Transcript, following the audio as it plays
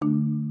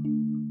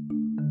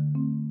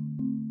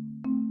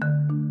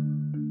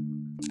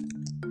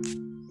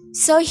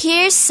So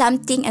here's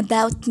something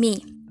about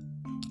me.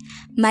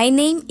 My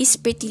name is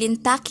Pritilin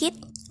Pakit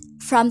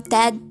from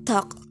TED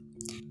Talk.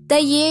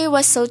 The year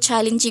was so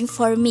challenging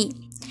for me.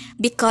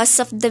 Because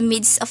of the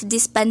midst of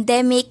this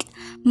pandemic,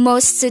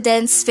 most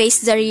students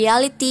face the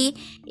reality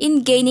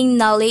in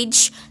gaining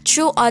knowledge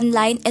through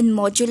online and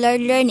modular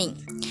learning.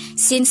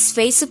 Since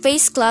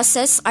face-to-face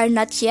classes are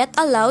not yet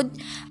allowed,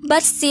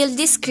 but still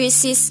this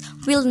crisis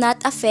will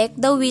not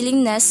affect the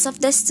willingness of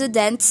the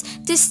students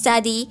to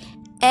study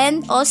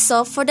and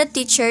also for the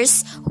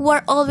teachers who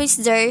are always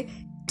there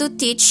to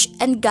teach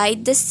and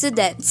guide the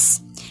students.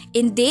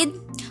 Indeed,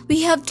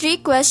 we have 3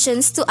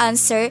 questions to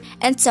answer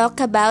and talk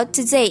about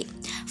today.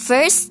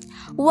 First,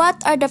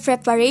 what are the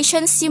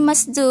preparations you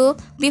must do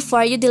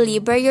before you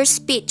deliver your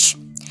speech?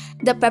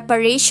 The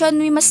preparation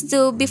we must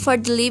do before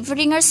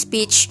delivering our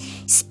speech,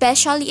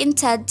 especially in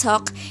TED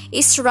Talk,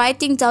 is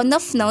writing down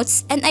of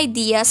notes and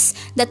ideas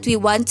that we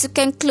want to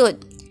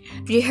conclude.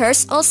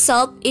 Rehearse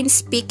ourselves in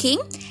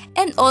speaking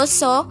and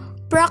also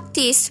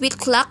practice with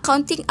clock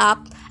counting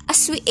up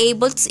as we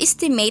able to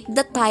estimate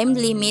the time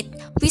limit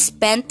we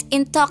spent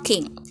in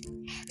talking.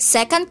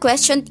 Second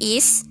question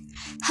is,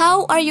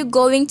 how are you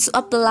going to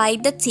apply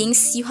the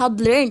things you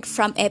have learned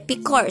from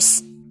EPIC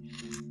course?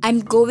 I'm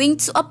going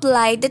to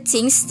apply the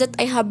things that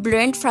I have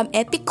learned from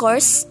EPIC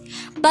course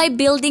by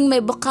building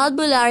my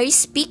vocabulary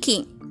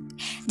speaking.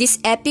 This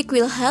EPIC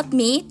will help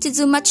me to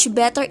do much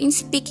better in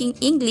speaking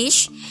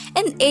English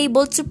and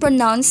able to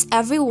pronounce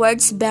every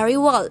word very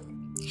well.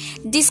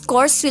 This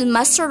course will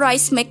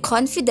masterize my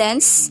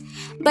confidence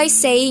by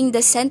saying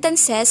the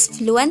sentences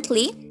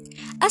fluently,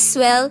 as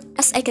well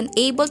as I can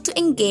able to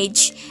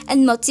engage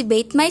and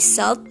motivate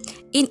myself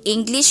in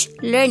English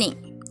learning.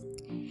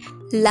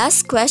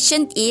 Last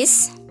question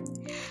is,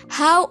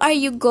 how are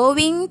you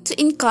going to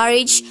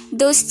encourage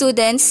those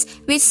students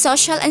with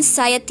social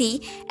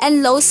anxiety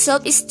and low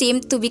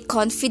self-esteem to be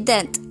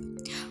confident?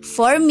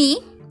 For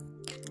me,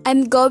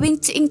 I'm going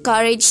to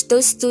encourage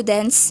those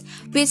students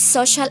with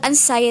social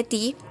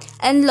anxiety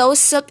and low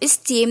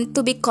self-esteem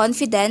to be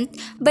confident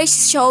by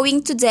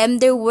showing to them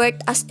their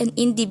worth as an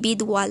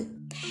individual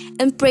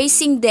and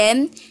praising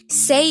them,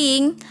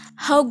 saying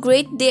how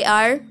great they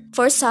are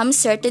for some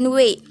certain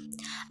way,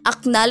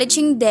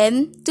 acknowledging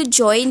them to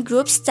join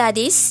group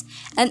studies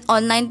and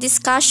online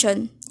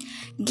discussion.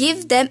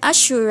 Give them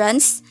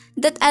assurance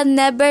that I'll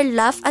never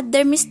laugh at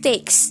their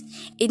mistakes.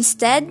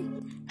 Instead,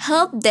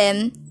 help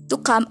them to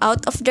come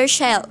out of their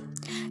shell.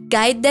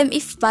 Guide them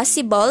if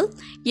possible,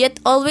 yet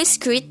always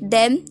greet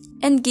them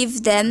and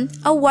give them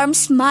a warm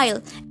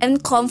smile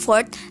and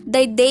comfort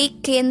that they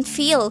can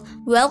feel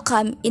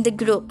welcome in the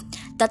group,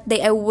 that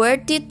they are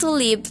worthy to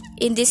live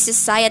in this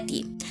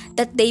society,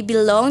 that they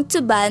belong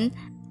to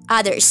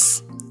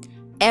others.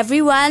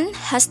 Everyone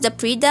has the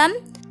freedom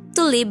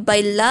to live by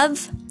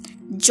love,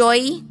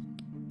 joy,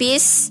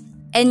 peace,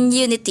 and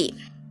unity.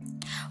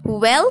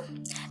 Well,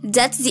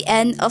 that's the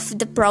end of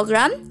the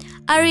program.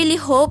 I really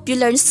hope you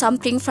learned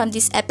something from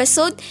this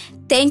episode.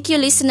 Thank you,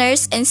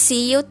 listeners, and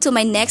see you to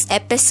my next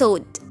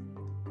episode.